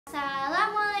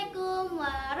Assalamualaikum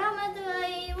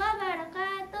warahmatullahi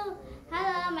wabarakatuh.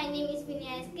 Hello, my name is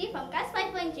Vinyaski from class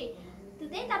 5.3.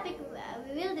 Today's topic we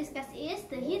will discuss is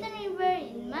the hidden river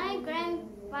in my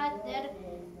grandfather's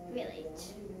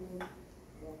village.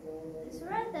 The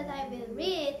surah that I will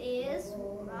read is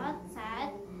Surah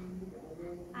Sad,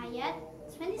 ayat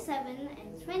 27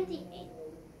 and 28.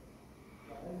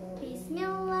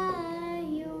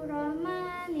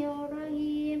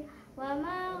 Bismillahirrahmanirrahim. Wa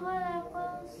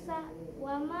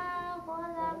ma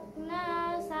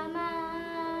khalaqna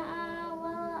samaa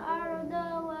wal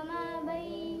arda wa ma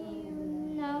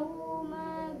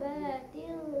bainahuma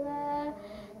batila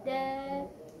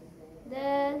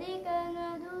dzalika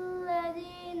nadul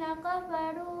ladzina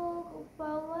kafaru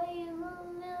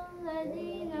fawailul lil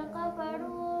ladzina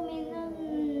kafaru minan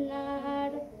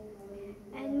nar.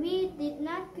 And we did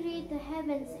not create the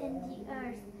heavens and the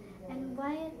earth, and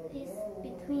what is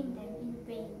between them in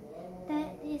vain.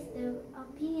 That is the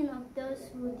opinion of those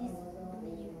who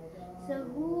disbelieve. So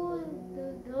who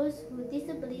do those who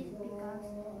disbelieve, because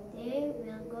they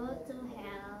will go to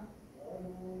hell.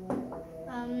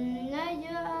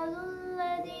 Naj'alul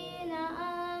ladzina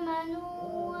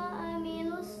amanu wa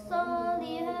amilus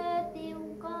solihati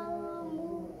kal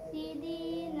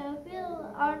mufsidina fil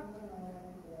ard.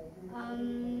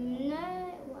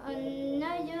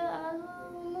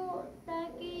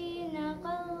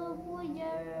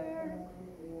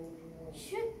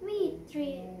 Should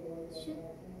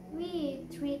we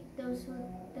treat those who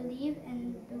believe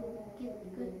and do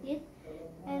good deeds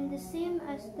and the same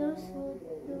as those who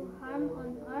do harm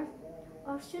on earth,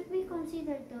 or should we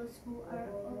consider those who are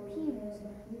opinions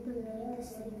to be the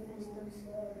same as those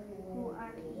who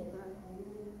are evil?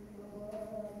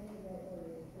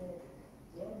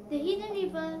 The hidden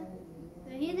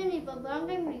river,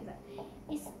 Bangga River,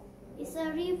 is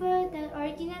a river that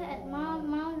originated at Mount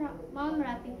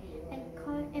Rapi and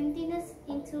emptiness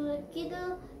into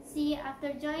Kidul Sea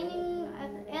after joining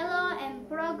at Elo and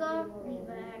Progo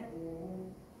River.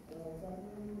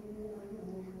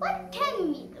 What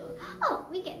can we do? Oh,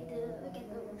 we can do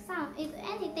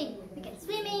anything. We can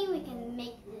swimming. We can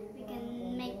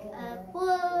make a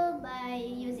pool by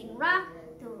using rock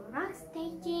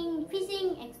staging,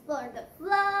 fishing, explore the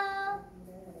flow.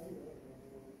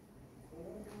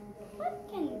 What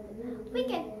can we do?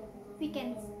 We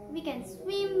can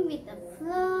swim with the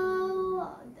flow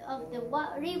of the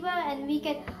river, and we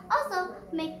can also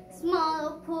make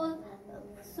small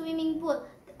swimming pool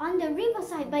on the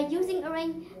riverside by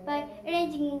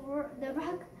arranging the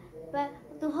rock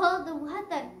to hold the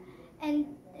water.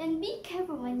 And be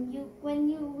careful when you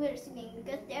were swimming,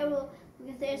 because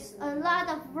there's a lot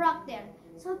of rock there.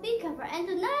 So be careful and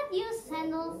do not use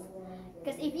sandals,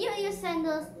 because if you use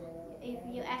sandals, if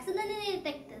you accidentally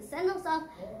take the sandals off,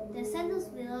 the sandals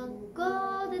will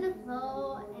go to the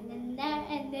floor and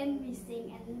then we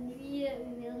sink and we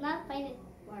will not find it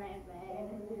forever.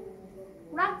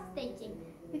 Rock staging.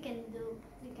 We can do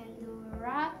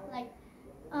rock like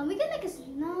we can make a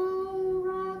snow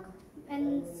rock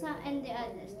and the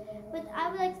others, but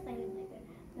I will explain it later.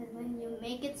 But when you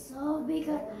make it so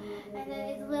bigger, and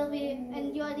then it will be,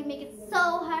 and you already make it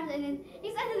so hard, and then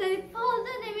it's accidentally falls,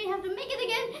 and then we have to make it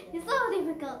again. It's so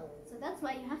difficult. So that's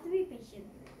why you have to be patient.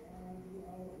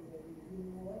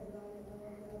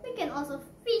 We can also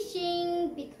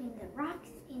fishing between the rocks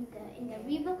in the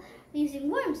river using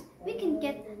worms. We can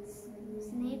get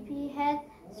snappy head,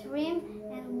 shrimp,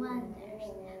 and wonders.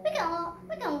 We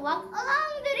can walk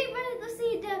along the river to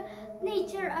see the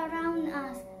nature around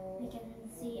us. We can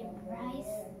see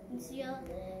rice, seal,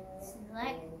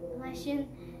 black Russian,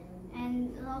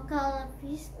 and local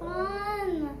fish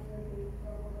pond.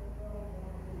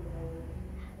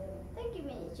 Thank you,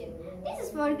 Mention. This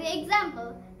is for the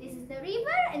example. This is the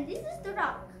river, and this is the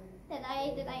rock that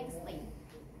I explained.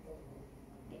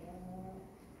 Okay.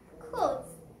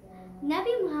 Quotes.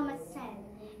 Nabi Muhammad said,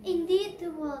 "Indeed,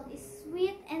 the world is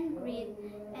sweet and great,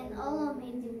 and Allah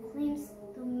made you claims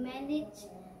to manage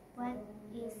what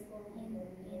is in it."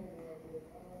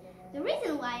 The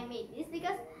reason why I made this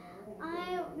because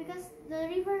the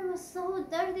river was so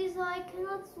dirty, so I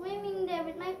cannot swim in there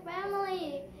with my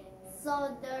family. It's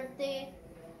so dirty.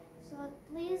 So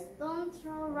please don't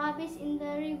throw rubbish in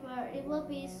the river. It will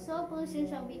be so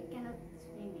pollution, so we cannot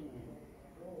swim in it.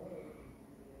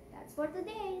 That's for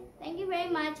today. Thank you very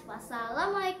much.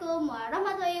 Wassalamualaikum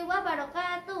warahmatullahi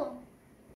wabarakatuh.